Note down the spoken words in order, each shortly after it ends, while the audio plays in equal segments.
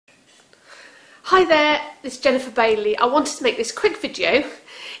Hi there, this is Jennifer Bailey. I wanted to make this quick video.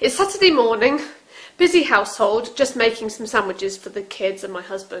 It's Saturday morning, busy household, just making some sandwiches for the kids and my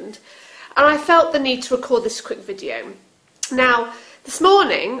husband. And I felt the need to record this quick video. Now, this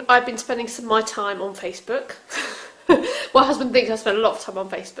morning I've been spending some of my time on Facebook. My husband thinks I spend a lot of time on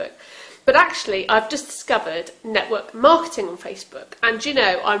Facebook. But actually, I've just discovered network marketing on Facebook. And you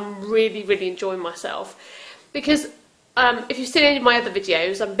know, I'm really enjoying myself. Because if you've seen any of my other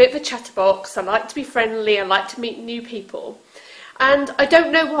videos, I'm a bit of a chatterbox, I like to be friendly, I like to meet new people. And I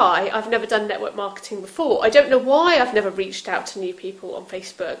don't know why I've never done network marketing before. I don't know why I've never reached out to new people on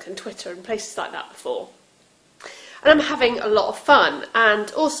Facebook and Twitter and places like that before. And I'm having a lot of fun. And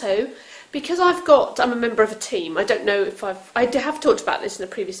also, because I'm a member of a team, I don't know if I have talked about this in a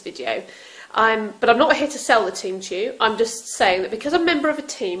previous video, but I'm not here to sell the team to you. I'm just saying that because I'm a member of a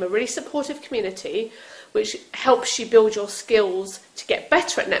team, a really supportive community, which helps you build your skills to get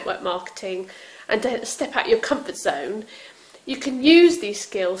better at network marketing and to step out your comfort zone, you can use these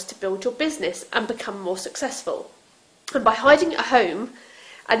skills to build your business and become more successful. And by hiding at home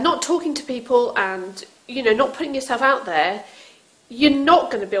and not talking to people and, you know, not putting yourself out there, you're not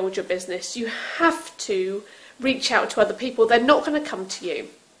going to build your business. You have to reach out to other people. They're not going to come to you.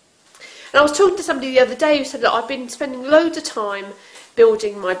 And I was talking to somebody the other day who said, look, I've been spending loads of time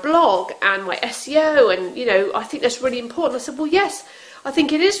building my blog and my SEO, and you know, I think that's really important. I said, well, yes, I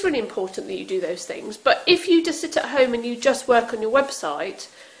think it is really important that you do those things, but if you just sit at home and you just work on your website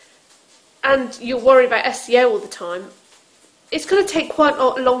and you're worried about SEO all the time, it's going to take quite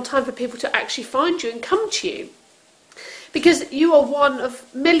a long time for people to actually find you and come to you, because you are one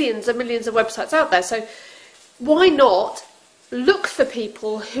of millions and millions of websites out there. So why not look for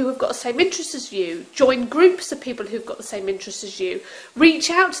people who have got the same interests as you, join groups of people who've got the same interests as you, reach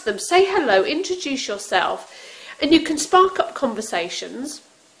out to them, say hello, introduce yourself, and you can spark up conversations.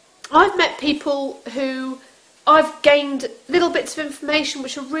 I've met people who I've gained little bits of information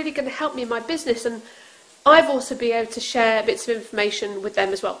which are really going to help me in my business, and I've also been able to share bits of information with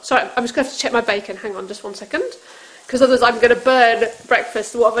them as well. Sorry, I'm just going to have to check my bacon. Hang on just 1 second, because otherwise I'm going to burn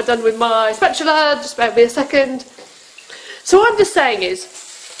breakfast. What have I done with my spatula? Just bear with me a second. So what I'm just saying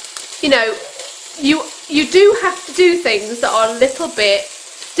is, you know, you do have to do things that are a little bit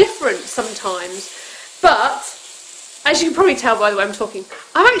different sometimes. But, as you can probably tell by the way I'm talking,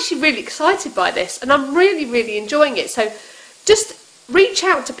 I'm actually really excited by this and I'm really enjoying it. So just reach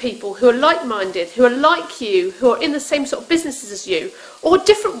out to people who are like-minded, who are like you, who are in the same sort of businesses as you, or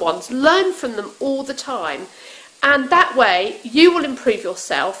different ones. Learn from them all the time. And that way, you will improve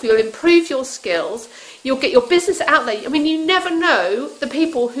yourself, you'll improve your skills, you'll get your business out there. I mean, you never know the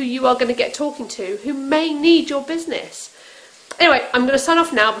people who you are going to get talking to who may need your business. Anyway, I'm going to sign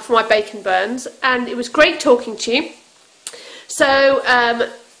off now before my bacon burns, and it was great talking to you.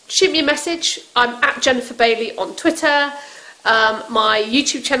 So, shoot me a message. I'm at Jennifer Bailey on Twitter, my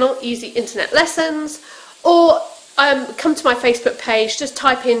YouTube channel, Easy Internet Lessons, or come to my Facebook page, just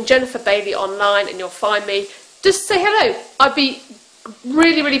type in Jennifer Bailey online and you'll find me. Just say hello. I'd be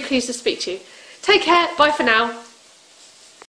really pleased to speak to you. Take care. Bye for now.